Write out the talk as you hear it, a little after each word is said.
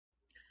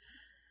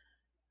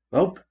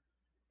Well,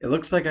 it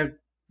looks like I've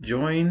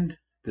joined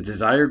the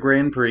Desire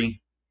Grand Prix.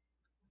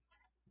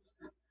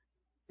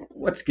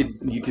 What's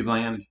good, YouTube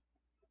land?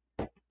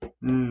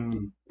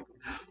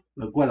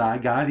 Look what I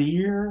got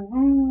here.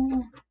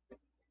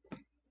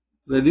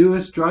 The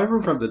newest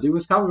driver from the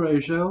newest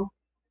Kamen show.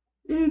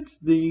 It's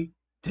the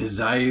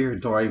Desire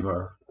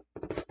Driver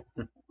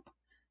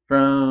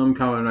from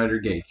Kamen Rider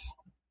Gates.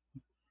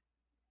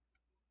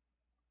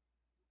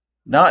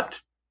 Not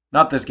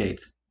this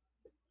Gates.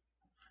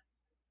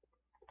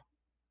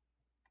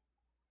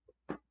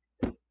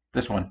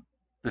 This one.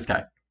 This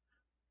guy.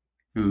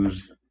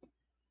 Whose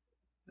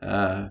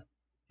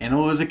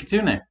animal is a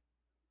kitsune.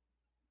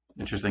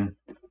 Interesting.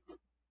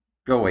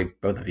 Go away,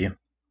 both of you.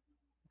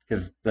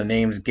 Because the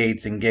names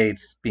Gates and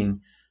Gates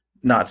being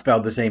not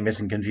spelled the same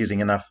isn't confusing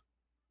enough.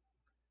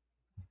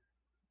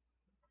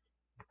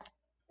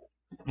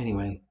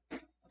 Anyway.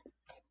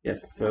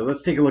 Yes, so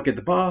let's take a look at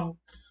the box.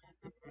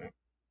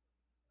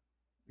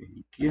 There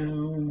you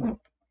go.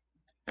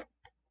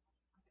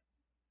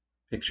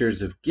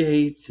 Pictures of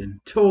Gates and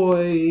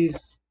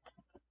toys.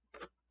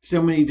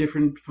 So many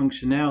different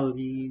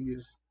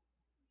functionalities.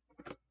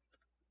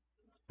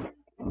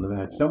 On the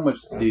back, so much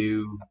to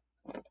do.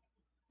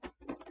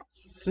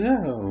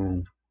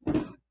 So,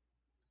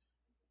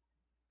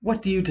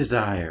 what do you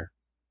desire?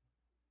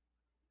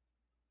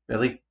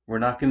 Really? We're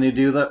not going to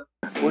do that?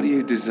 What do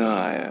you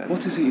desire?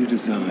 What is it you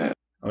desire?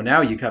 Oh,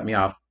 now you cut me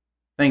off.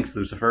 Thanks,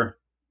 Lucifer.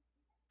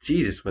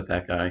 Jesus with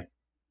that guy.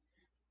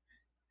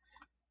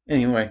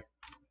 Anyway,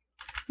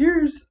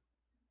 here's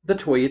the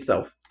toy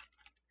itself.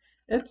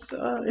 It's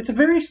a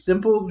very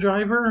simple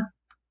driver,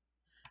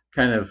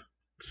 kind of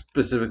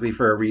specifically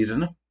for a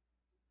reason.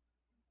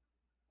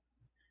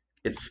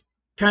 It's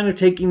kind of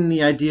taking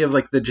the idea of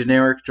like the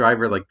generic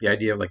driver, like the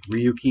idea of like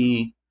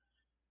Ryuki,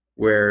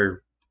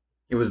 where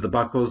it was the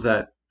buckles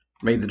that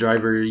made the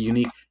driver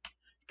unique,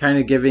 kind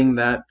of giving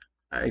that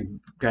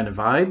kind of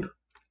vibe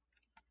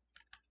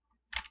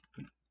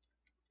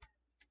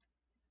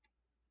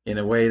in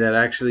a way that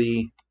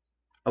actually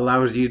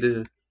allows you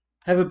to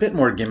have a bit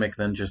more gimmick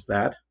than just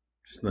that.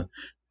 Just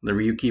the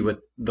Ryuki with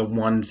the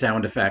one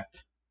sound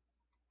effect.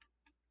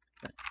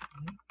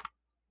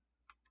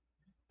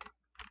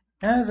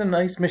 Has a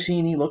nice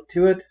machine-y look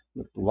to it,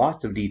 with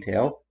lots of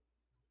detail.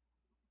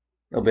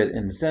 A little bit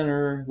in the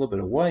center, a little bit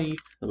of white,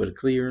 a little bit of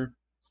clear.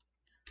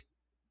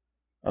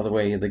 All the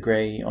way the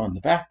gray on the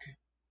back.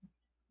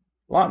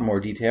 A lot more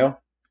detail,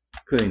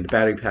 including the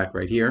battery pack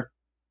right here,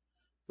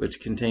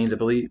 which contains, I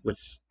believe,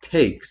 which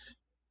takes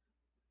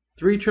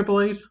 3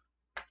 AAAs,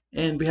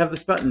 and we have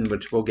this button,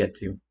 which we'll get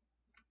to.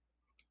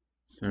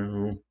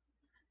 So,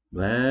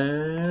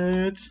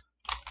 let's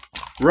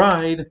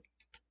ride.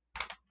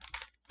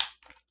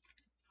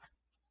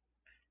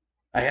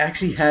 I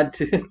actually had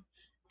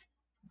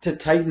to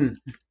tighten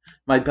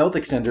my belt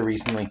extender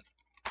recently,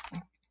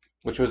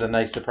 which was a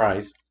nice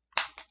surprise.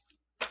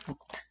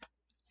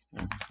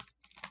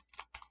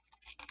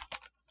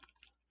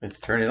 Let's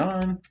turn it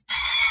on.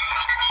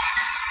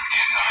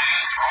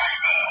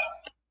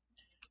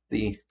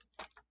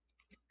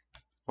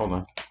 Hold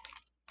on.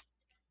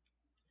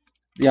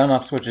 The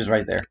on-off switch is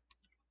right there.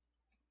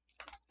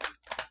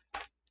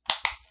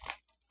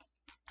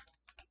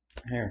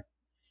 Here.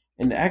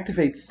 And to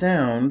activate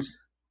sounds,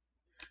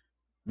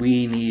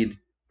 we need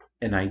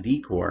an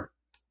ID core.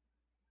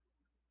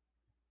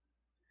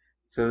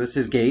 So this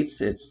is Gates.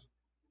 It's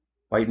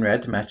white and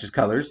red to match his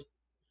colors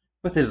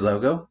with his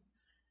logo.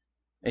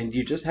 And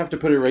you just have to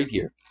put it right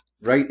here,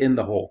 right in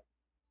the hole.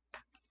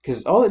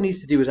 Because all it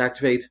needs to do is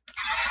activate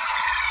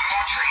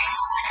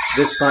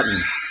this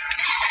button.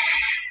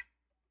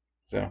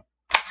 So.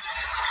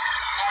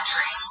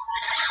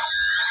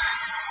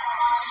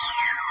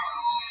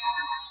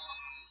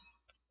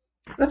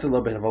 That's a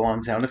little bit of a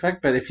long sound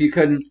effect, but if you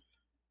couldn't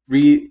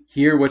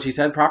hear what she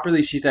said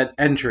properly, she said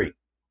entry.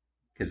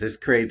 Because this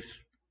creates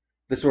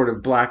the sort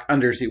of black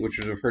undersuit, which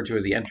was referred to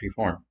as the entry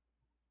form.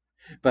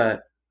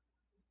 But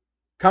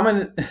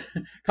comment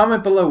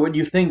below what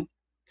you think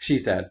she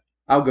said.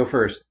 I'll go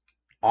first.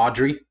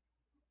 Audrey.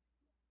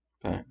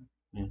 But,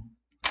 yeah.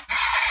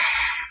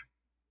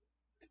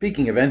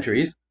 Speaking of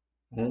entries,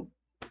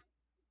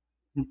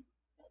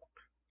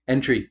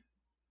 entry,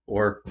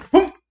 or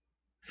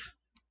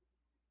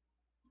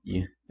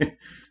you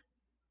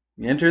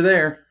enter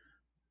there.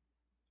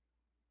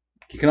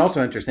 You can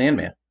also enter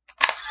Sandman.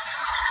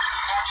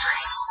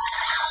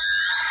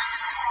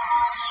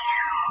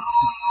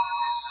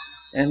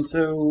 And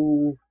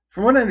so,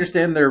 from what I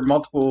understand, there are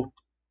multiple,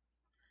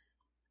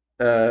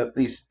 at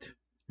least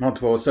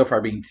multiple so far,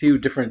 being 2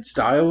 different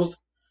styles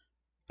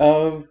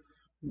of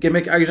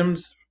gimmick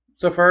items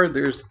so far.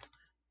 There's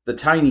the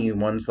tiny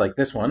ones like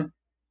this one,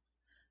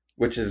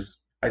 which is,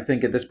 I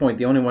think at this point,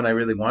 the only one I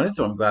really wanted,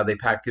 so I'm glad they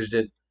packaged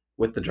it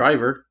with the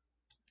driver.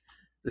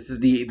 This is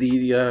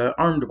the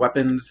armed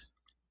weapons.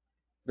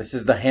 This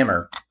is the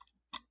hammer.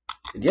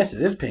 And yes,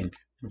 it is pink.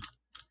 And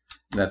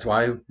that's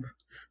why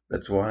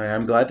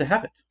I'm glad to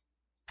have it.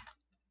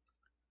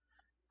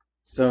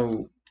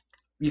 So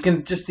you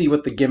can just see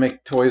what the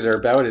gimmick toys are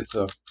about. It's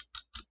a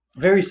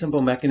Very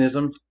simple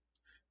mechanism,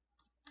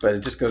 but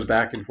it just goes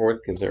back and forth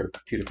because there are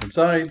two different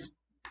sides.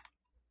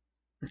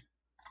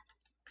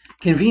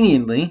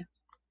 Conveniently,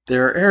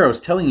 there are arrows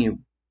telling you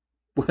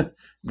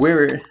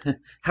where,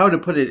 how to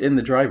put it in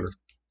the driver,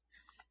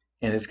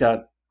 and it's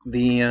got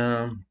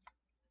the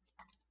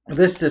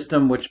this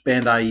system which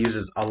Bandai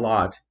uses a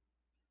lot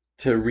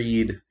to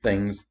read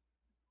things.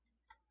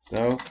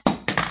 So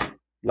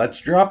let's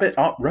drop it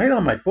right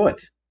on my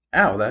foot.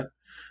 Ow, that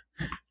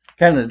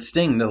kind of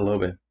stinged a little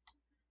bit.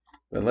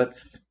 But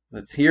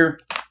let's hear.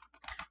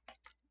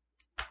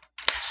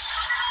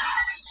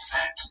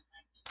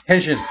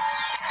 Henshin.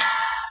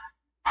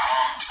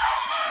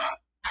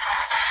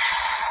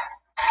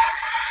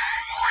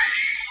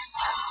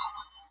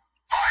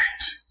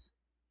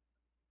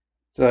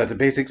 So that's a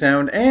basic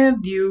sound,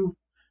 and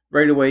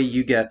right away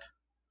you get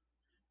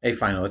a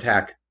final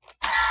attack.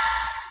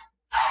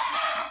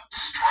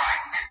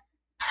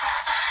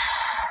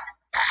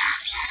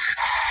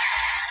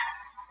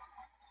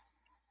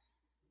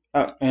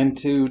 And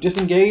to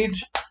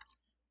disengage,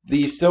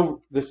 this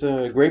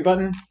gray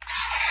button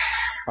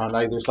on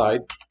either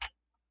side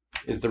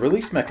is the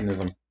release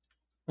mechanism.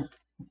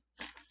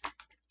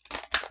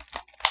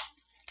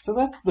 So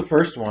that's the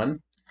first one.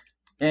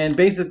 And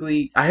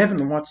basically, I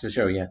haven't watched the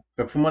show yet,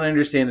 but from what I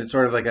understand, it's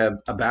sort of like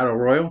a battle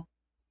royal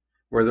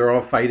where they're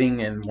all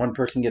fighting and one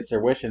person gets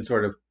their wish and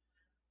sort of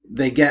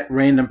they get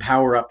random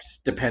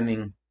power-ups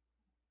depending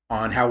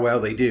on how well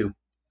they do.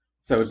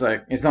 So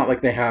it's not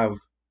like they have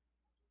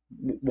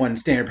one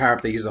standard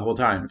power-up they use the whole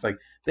time. It's like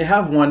they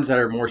have ones that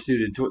are more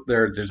suited to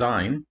their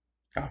design,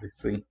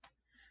 obviously,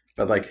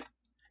 but like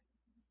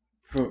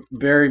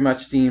very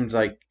much seems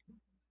like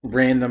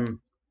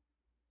random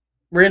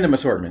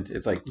assortment.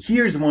 It's like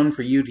here's one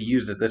for you to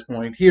use at this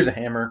point. Here's a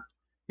hammer.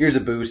 Here's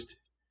a boost.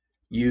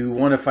 You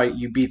want to fight,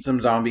 you beat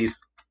some zombies,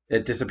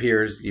 it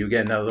disappears, you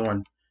get another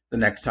one the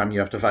next time you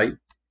have to fight.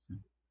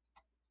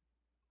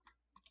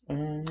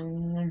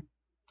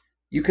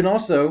 You can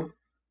also,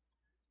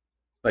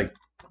 like,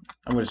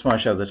 I'm just want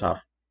to show this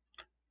off.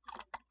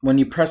 When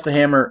you press the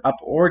hammer up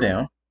or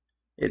down,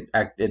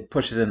 it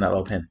pushes in that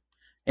little pin.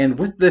 And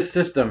with this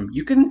system,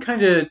 you can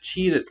kind of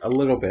cheat it a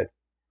little bit.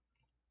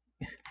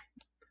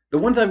 The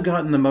ones I've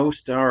gotten the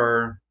most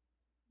are,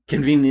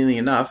 conveniently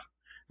enough,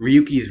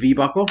 Ryuki's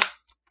V-buckle.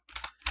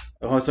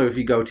 Also, if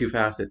you go too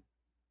fast,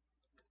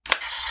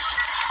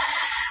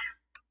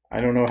 I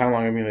don't know how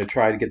long I'm going to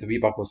try to get the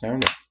V-buckle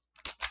sound.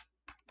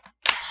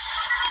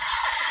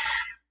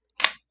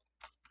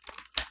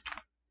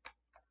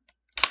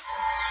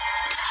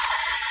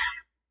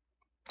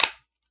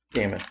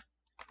 Damn it.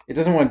 It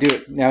doesn't want to do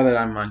it now that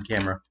I'm on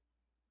camera.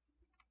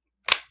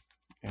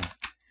 Yeah.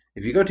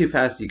 If you go too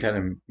fast, you kind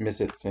of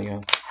miss it. So,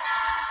 damn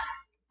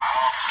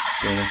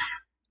it.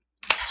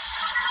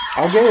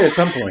 I'll get it at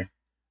some point.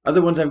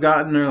 Other ones I've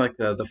gotten are like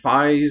the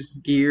Fies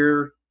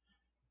gear,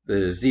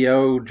 the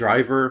Zio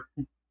driver,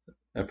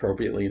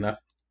 appropriately enough.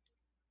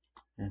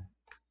 Yeah.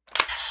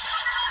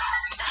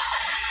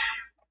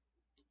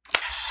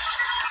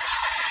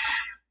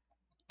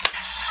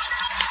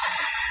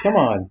 Come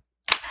on.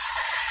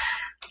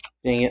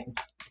 Dang it.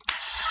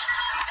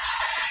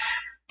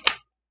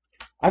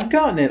 I've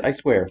gotten it, I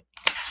swear.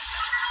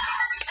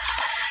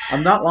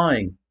 I'm not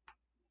lying.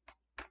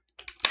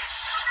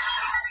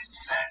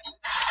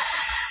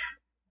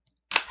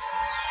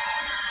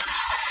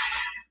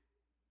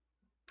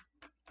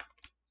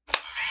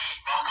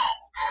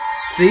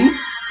 See?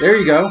 There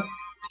you go.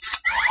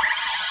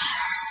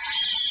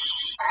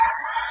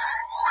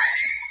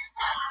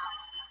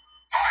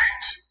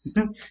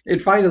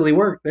 It finally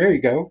worked. There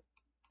you go.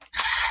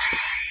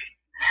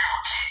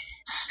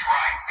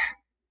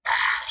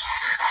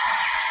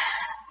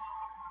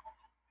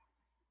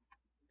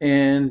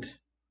 And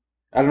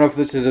I don't know if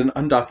this is an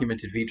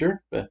undocumented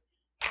feature, but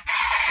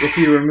if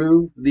you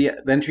remove the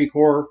entry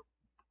core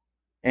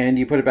and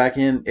you put it back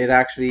in, it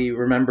actually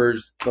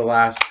remembers the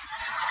last.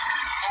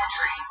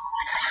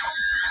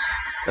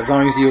 As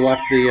long as you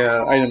left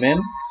the item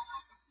in,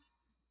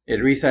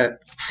 it resets.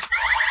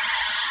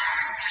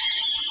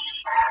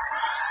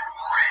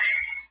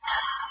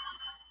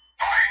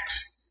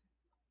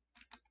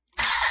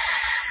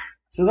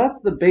 So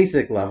that's the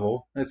basic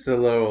level. It's a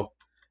little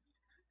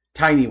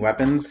tiny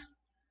weapons.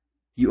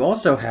 You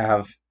also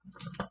have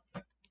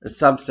a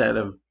subset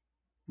of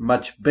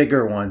much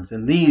bigger ones,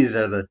 and these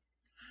are the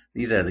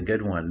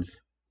good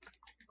ones.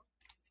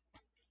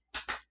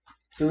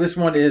 So this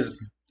one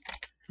is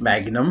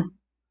Magnum.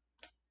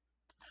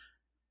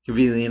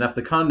 Conveniently enough,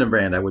 the condom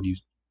brand I would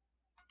use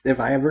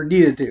if I ever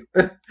needed to.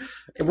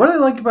 What I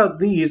like about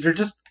these are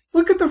just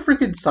look at the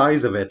freaking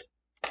size of it.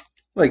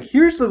 Like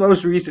here's the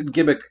most recent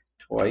gimmick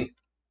toy.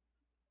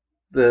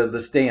 The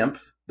stamp,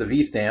 the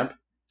V stamp.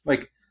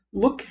 Like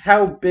look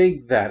how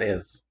big that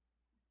is.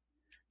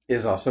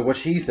 Is also what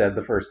she said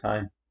the first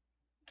time.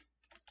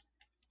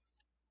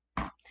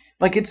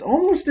 Like it's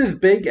almost as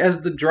big as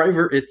the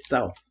driver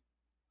itself.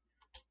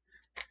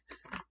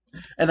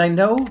 And I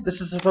know this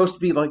is supposed to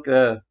be like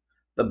the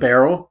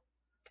barrel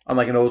on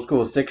like an old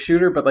school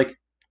 6-shooter, but like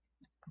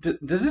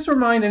Does this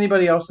remind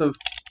anybody else of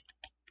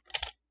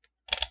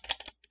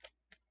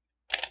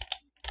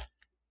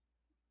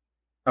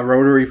a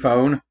rotary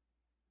phone?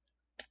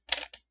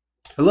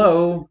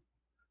 Hello?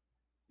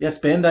 Yes,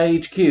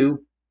 Bandai HQ.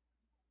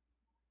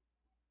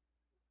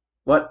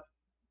 What?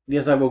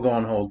 Yes, I will go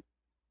on hold.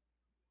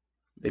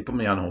 They put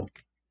me on hold.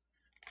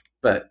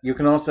 But you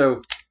can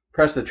also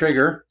press the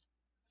trigger,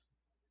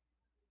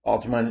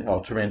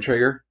 Ultraman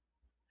trigger,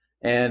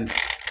 and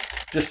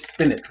just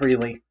spin it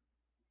freely.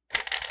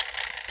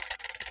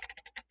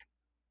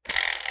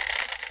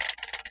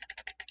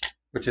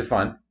 Which is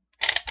fun.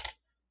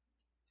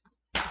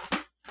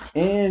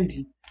 And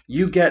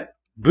you get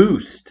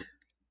Boost,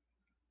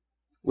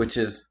 which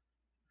is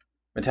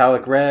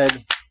metallic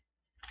red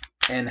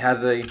and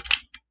has a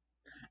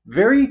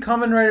very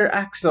Kamen Rider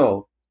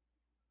Axel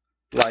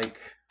like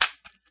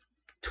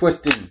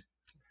twisting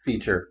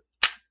feature.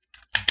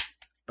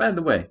 By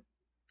the way,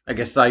 I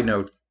guess side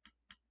note,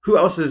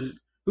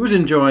 who's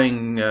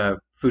enjoying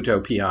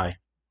Futo PI?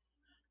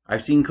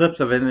 I've seen clips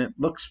of it and it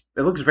looks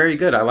very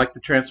good. I like the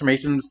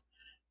transformations,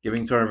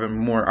 giving sort of a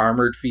more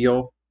armored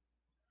feel,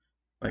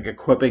 like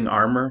equipping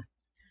armor.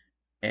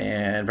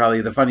 And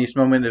probably the funniest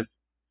moment of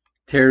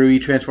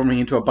Terui transforming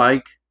into a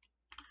bike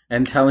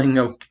and telling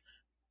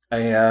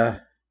a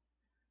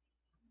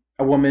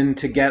woman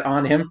to get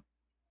on him.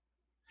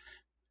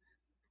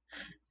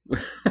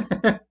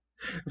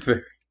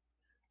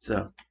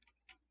 So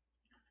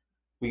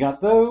we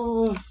got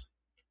those.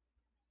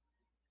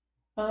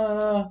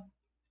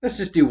 Let's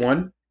just do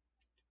one.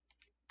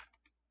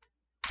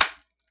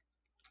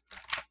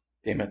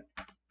 Damn it.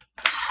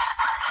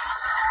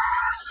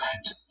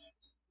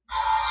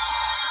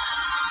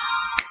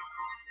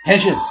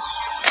 Henshin.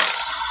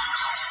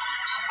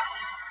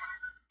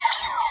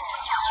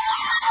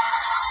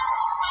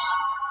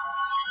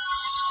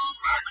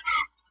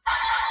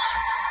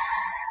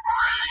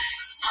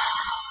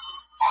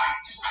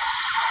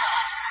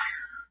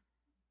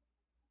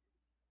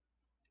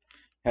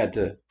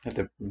 Had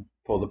to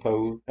pull the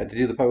pose. Had to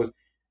do the pose,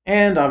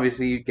 and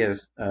obviously you get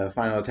a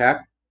final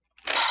attack.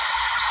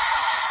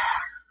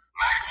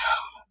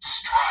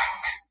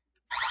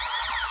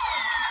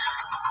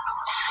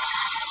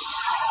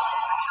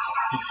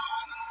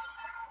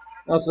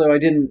 Also, I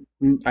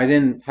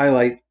didn't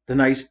highlight the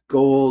nice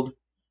gold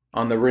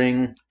on the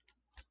ring.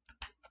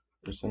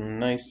 There's some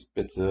nice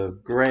bits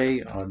of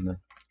gray on the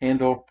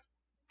handle.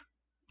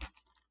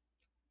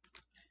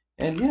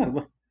 And yeah,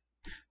 look,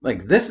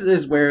 like this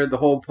is where the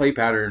whole play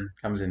pattern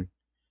comes in.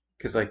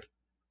 Because like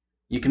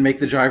you can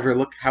make the driver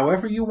look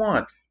however you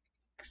want.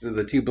 Because of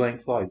the two blank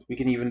slides. We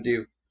can even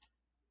do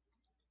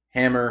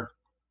Hammer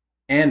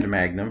and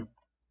Magnum.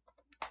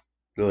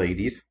 The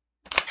ladies.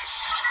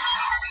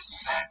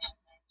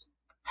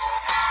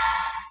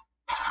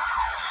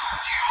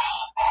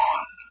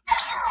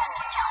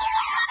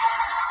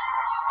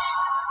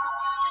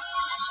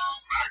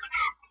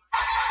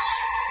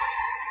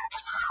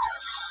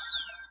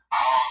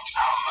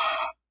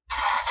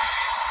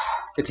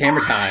 It's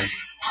hammer time.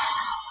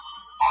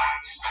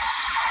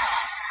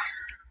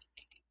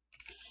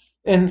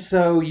 And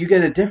so you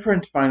get a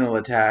different final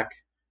attack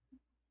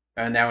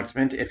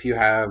announcement if you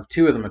have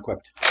two of them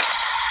equipped.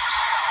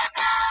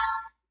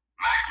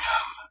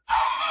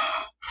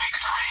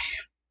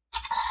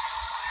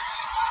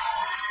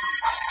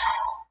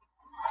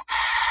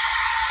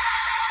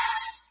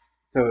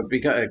 So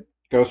it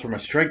goes from a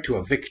strike to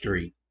a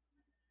victory.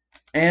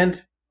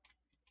 And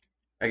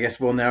I guess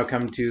we'll now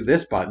come to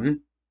this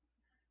button,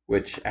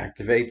 which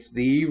activates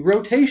the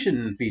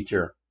rotation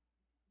feature.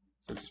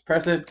 So just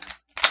press it.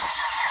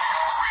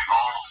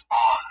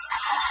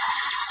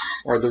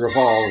 Or the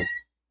revolve.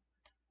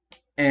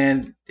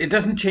 And it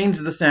doesn't change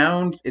the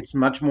sound. It's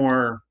much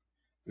more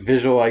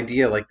visual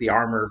idea, like the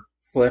armor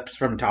flips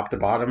from top to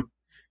bottom.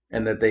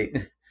 And that they...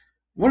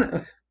 One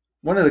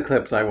of the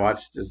clips I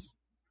watched is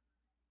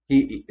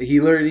he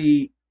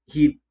literally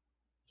he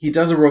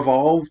does a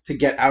revolve to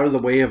get out of the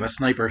way of a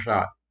sniper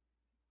shot.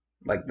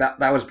 Like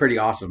that was pretty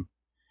awesome.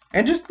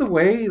 And just the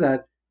way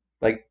that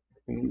like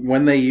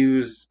when they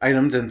use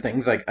items and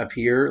things like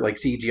appear, like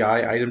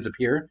CGI items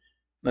appear,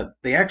 that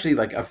they actually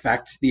like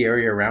affect the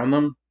area around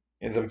them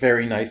is a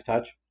very nice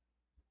touch.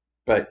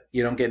 But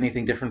you don't get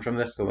anything different from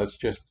this, so let's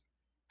just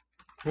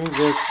move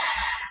this.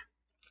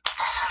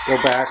 Go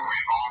back.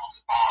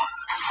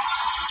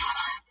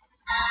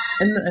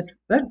 And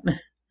that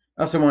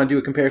I also want to do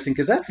a comparison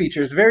because that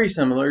feature is very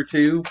similar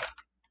to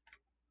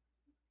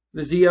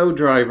the ZO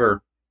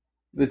driver,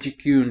 the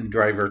Jikun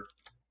driver.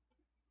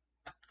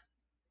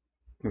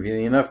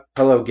 Convenient enough.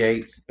 Hello,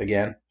 Geats,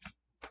 again.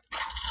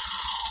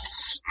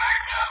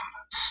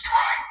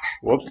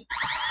 Whoops.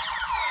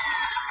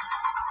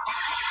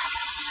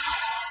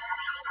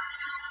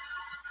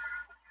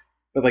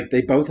 But like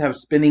they both have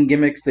spinning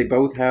gimmicks, they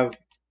both have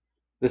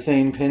the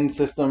same pin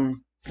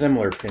system,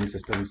 similar pin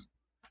systems.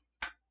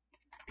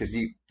 Because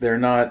they're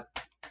not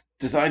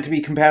designed to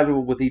be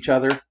compatible with each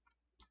other.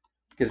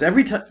 Because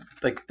every time,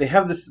 like they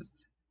have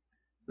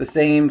the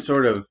same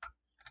sort of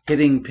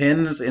hitting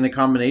pins in a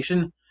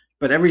combination,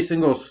 but every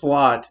single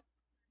slot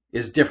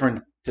is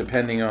different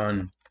depending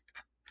on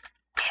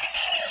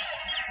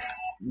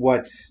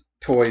what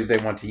toys they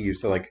want to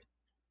use. So like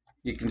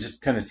you can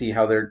just kind of see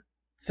how they're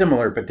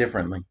similar but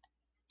differently.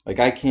 Like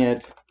I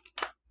can't,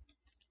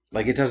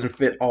 like it doesn't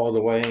fit all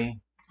the way.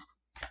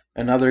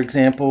 Another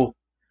example,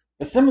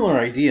 a similar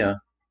idea,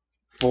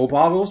 full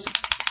bottles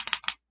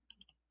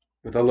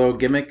with a low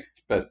gimmick,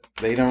 but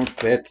they don't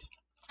fit.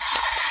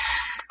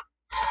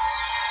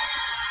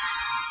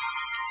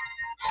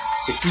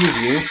 Excuse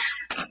you,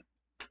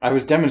 I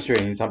was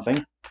demonstrating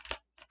something.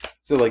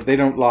 So like they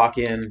don't lock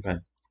in, but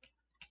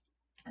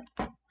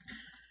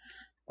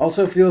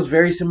also feels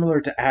very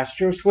similar to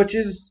Astro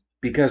Switches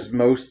because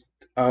most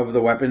of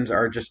the weapons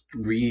are just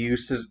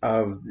reuses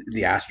of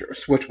the Astro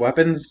Switch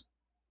weapons.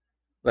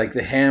 Like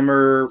the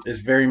hammer is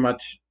very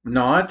much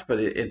not, but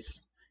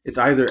it's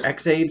either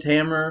Xaid's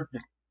hammer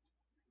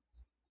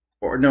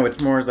or no,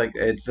 it's more like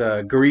it's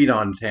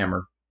Greedon's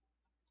hammer,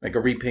 like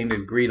a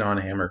repainted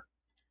Greedon hammer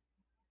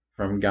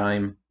from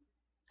Gaim,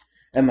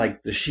 and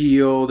like the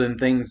shield and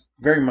things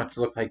very much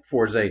look like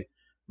Forza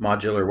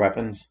modular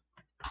weapons.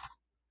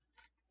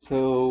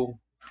 So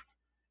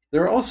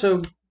there are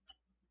also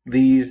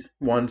these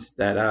ones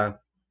that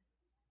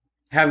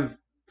have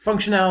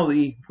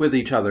functionality with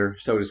each other,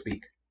 so to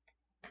speak.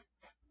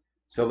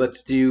 So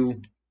let's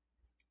do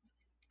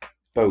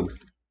both.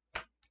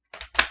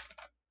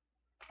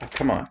 Oh,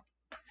 come on.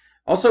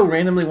 Also,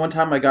 randomly, one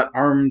time I got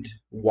armed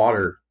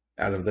water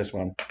out of this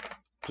one.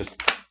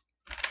 Just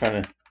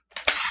trying to.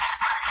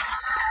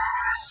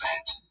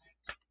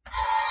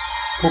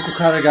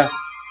 Kokokara ga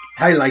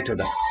highlighted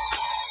da.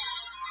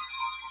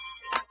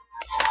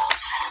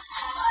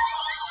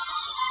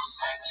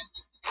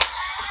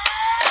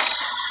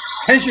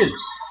 Tension!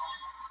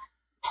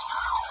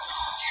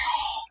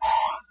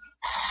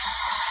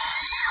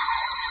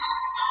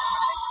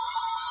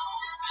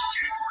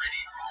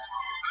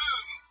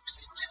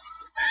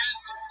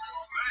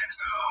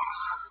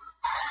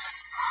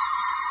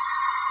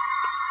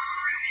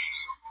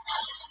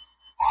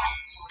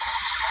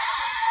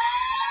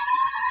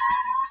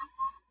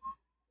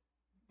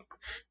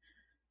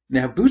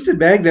 Now, Boosted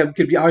Magnum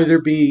could either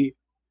be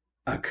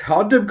a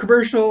condom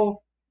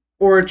commercial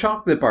or a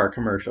chocolate bar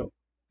commercial.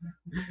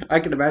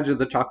 I can imagine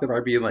the chocolate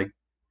bar being like,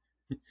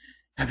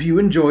 have you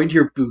enjoyed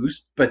your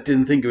boost but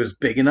didn't think it was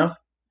big enough?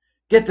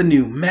 Get the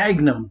new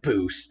Magnum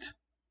Boost.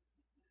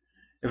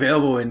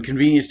 Available in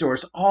convenience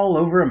stores all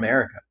over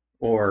America.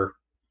 Or,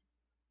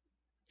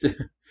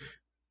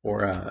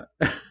 or,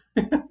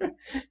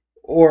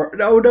 or,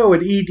 no,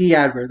 an ED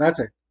advert. That's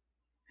it.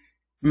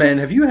 Man,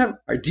 do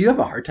you have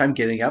a hard time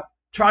getting up?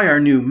 Try our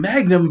new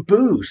Magnum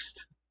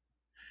Boost.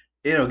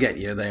 It'll get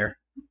you there.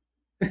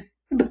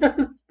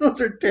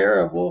 Those are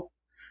terrible.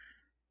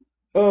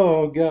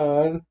 Oh,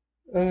 God.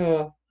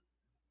 Uh,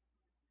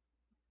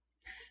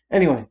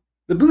 Anyway,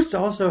 the boost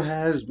also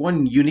has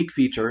one unique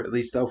feature, at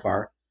least so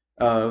far,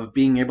 of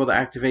being able to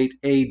activate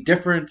a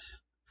different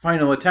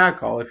final attack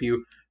call if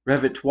you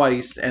rev it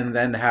twice and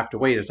then have to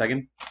wait a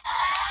second.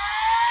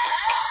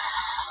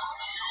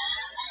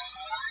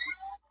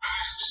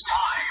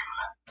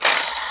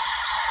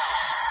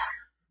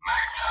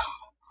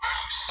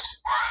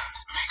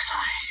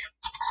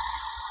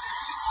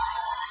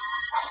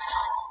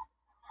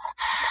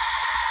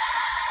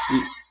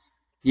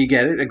 You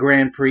get it, a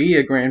Grand Prix,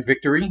 a Grand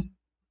Victory.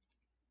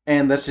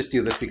 And let's just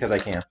do this because I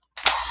can.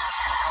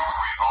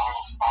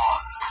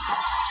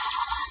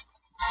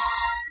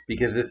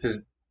 Because this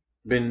has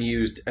been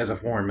used as a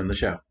form in the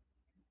show.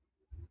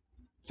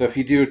 So if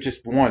you do it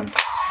just once.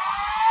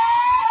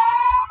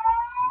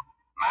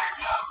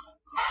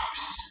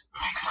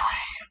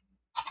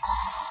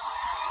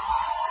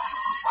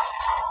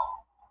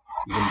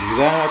 You can do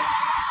that.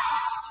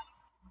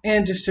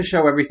 And just to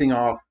show everything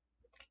off.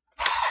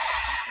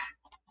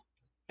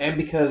 And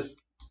because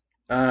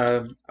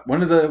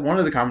one of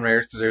the common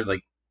rares, because there's like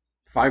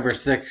 5 or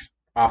 6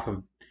 off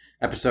of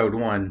episode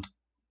 1.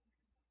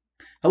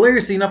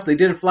 Hilariously enough, they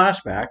did a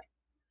flashback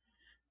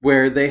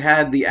where they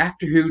had the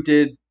actor who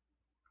did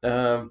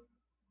the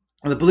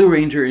Blue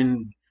Ranger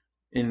in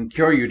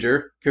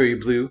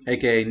Kyoryu Blue,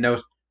 aka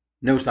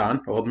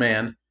No-san, old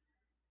man.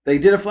 They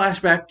did a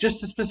flashback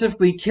just to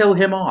specifically kill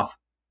him off.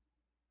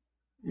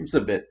 It's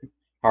a bit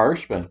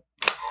harsh, but.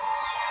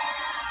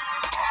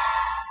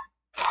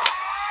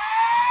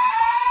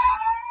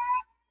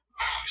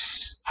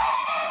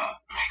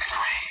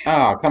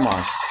 Oh, come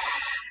on.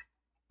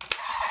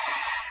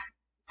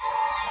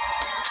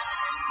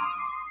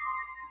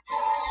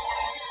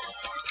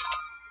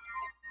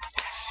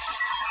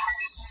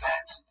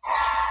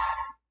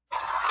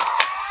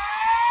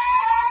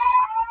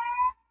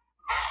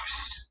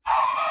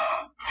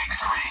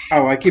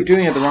 Oh, I keep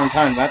doing it at the wrong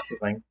time. That's the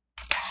thing.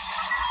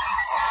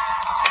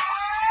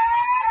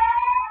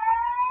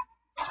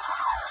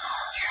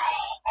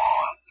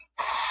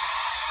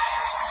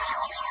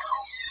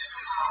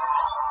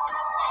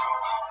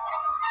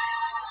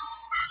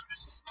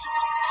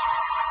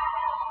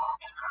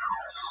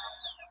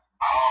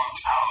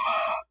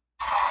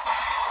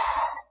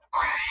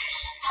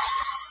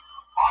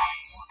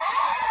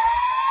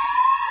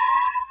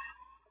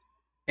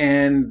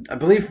 And I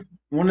believe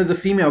one of the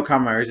female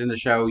Kamen in the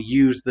show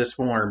used this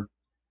form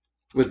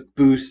with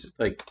boost,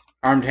 like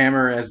armed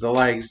hammer as the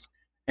legs,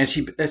 and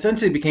she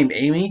essentially became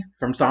Amy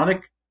from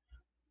Sonic,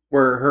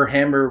 where her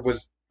hammer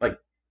was like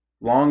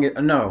long.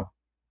 No,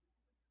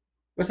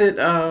 was it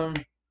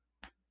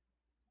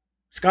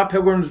Scott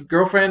Pilgrim's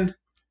girlfriend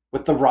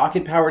with the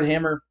rocket powered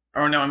hammer?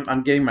 Oh no,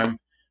 I'm getting my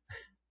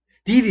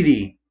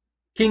DDD.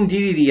 King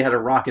DDD had a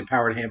rocket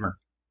powered hammer.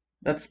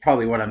 That's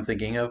probably what I'm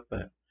thinking of,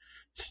 but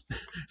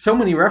so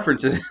many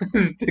references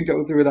to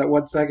go through that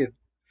 1 second.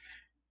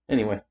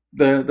 Anyway,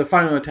 the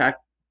final attack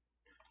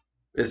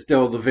is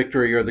still the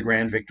victory or the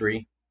grand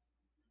victory.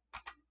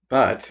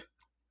 But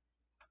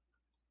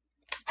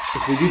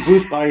if we do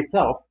boost by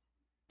itself,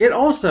 it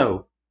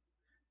also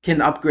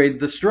can upgrade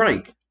the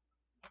strike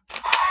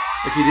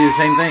if you do the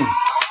same thing.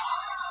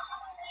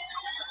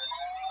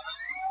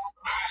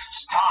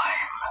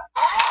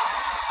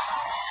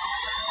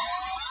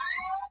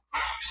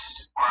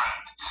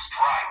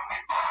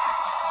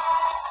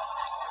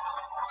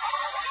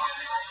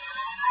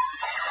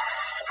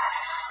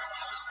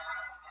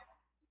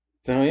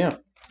 So yeah,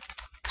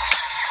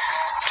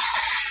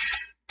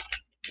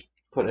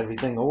 put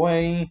everything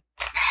away,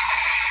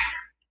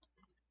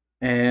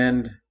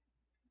 and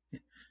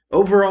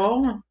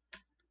overall,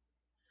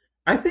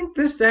 I think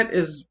this set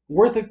is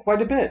worth it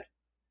quite a bit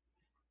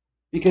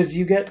because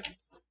you get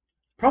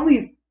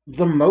probably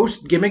the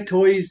most gimmick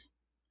toys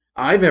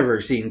I've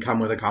ever seen come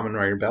with a Kamen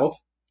Rider belt.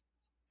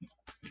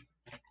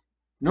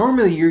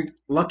 Normally, you're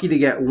lucky to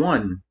get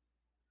one,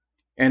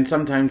 and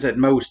sometimes at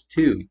most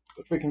two.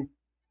 But freaking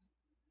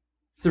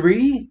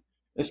three,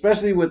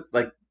 especially with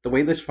like the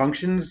way this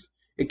functions,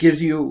 it gives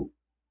you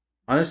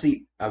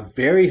honestly a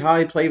very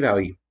high play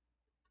value.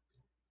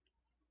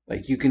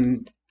 Like you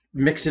can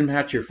mix and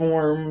match your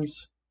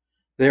forms.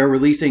 They're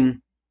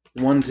releasing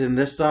ones in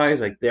this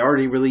size. Like they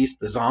already released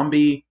the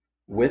zombie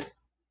with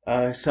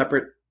a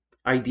separate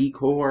ID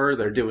core.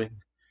 They're going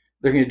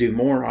to do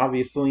more,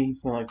 obviously.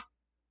 So like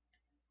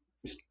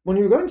when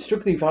you're going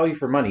strictly value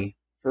for money,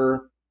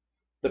 for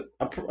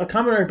a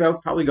Kamen Rider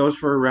belt probably goes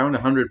for around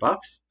 $100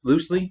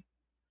 loosely.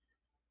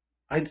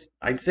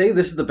 I'd say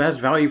this is the best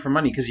value for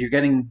money because you're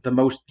getting the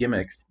most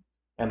gimmicks,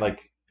 and like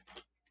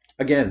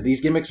again,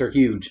 these gimmicks are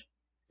huge.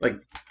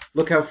 Like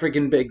look how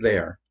freaking big they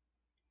are.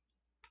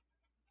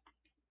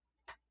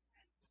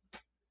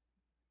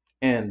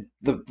 And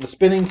the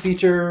spinning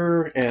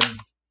feature and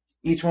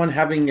each one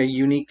having a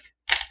unique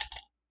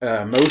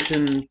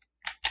motion,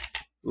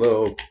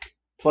 little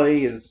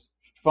play is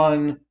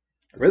fun.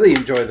 I really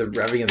enjoy the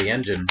revving of the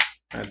engine.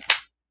 That's,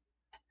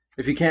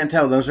 if you can't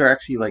tell, those are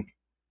actually like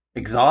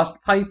exhaust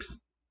pipes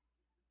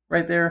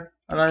right there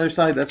on either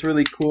side. That's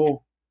really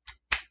cool.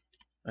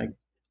 Like,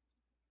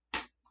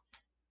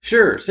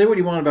 sure, say what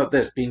you want about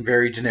this being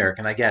very generic,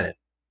 and I get it.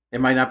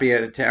 It might not be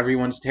to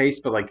everyone's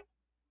taste, but like,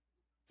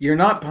 you're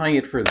not buying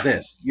it for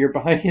this. You're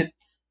buying it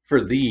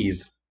for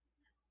these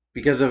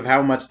because of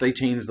how much they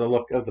changed the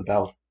look of the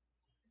belt.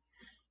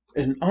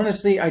 And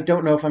honestly, I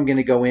don't know if I'm going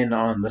to go in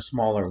on the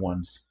smaller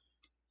ones.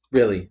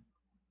 Really.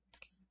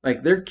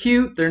 Like, they're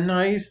cute, they're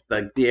nice,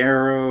 like the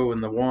arrow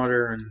and the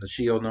water and the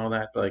shield and all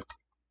that, but like,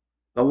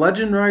 the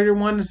Legend Rider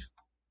ones,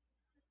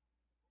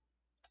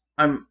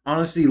 I'm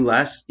honestly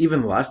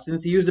even less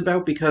enthused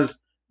about because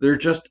they're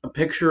just a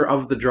picture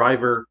of the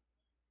driver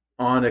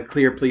on a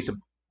clear piece of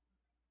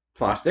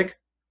plastic.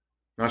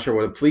 Not sure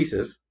what a police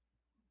is.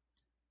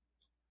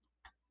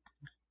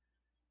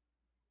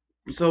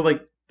 So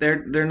like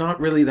they're not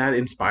really that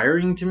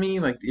inspiring to me.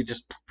 Like you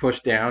just push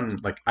down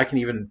and like I can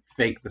even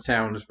fake the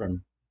sounds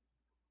from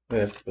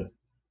this, but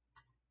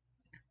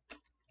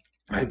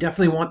I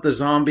definitely want the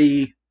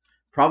zombie,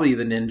 probably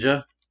the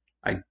ninja.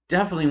 I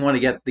definitely want to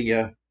get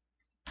the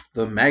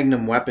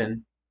magnum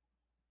weapon,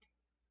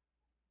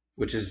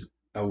 which is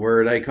a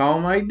word I call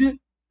my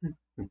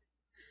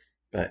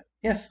But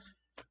yes,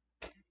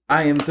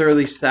 I am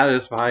thoroughly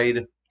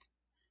satisfied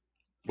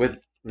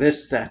with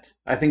this set.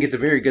 I think it's a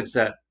very good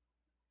set.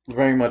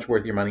 Very much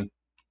worth your money.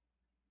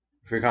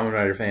 If you're a Kamen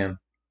Rider fan,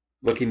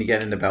 looking to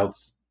get into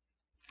belts.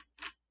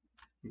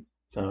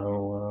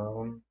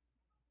 So,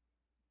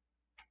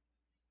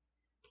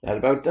 that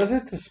about does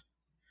it.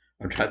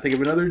 I'm trying to think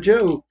of another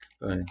joke.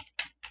 But,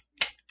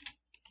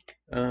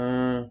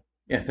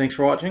 yeah, thanks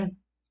for watching.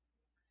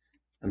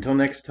 Until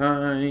next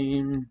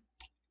time.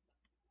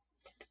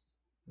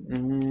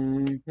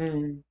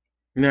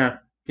 Nah,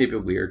 keep it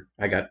weird.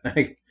 I got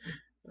like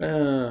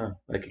a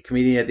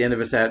comedian at the end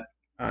of a set.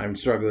 I'm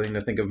struggling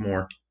to think of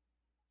more.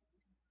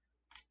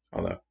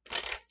 Although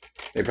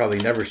they probably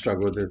never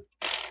struggle to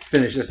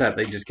finish a set.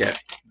 They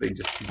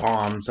just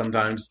bomb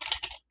sometimes.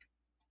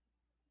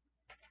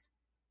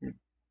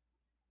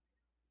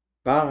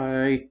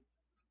 Bye.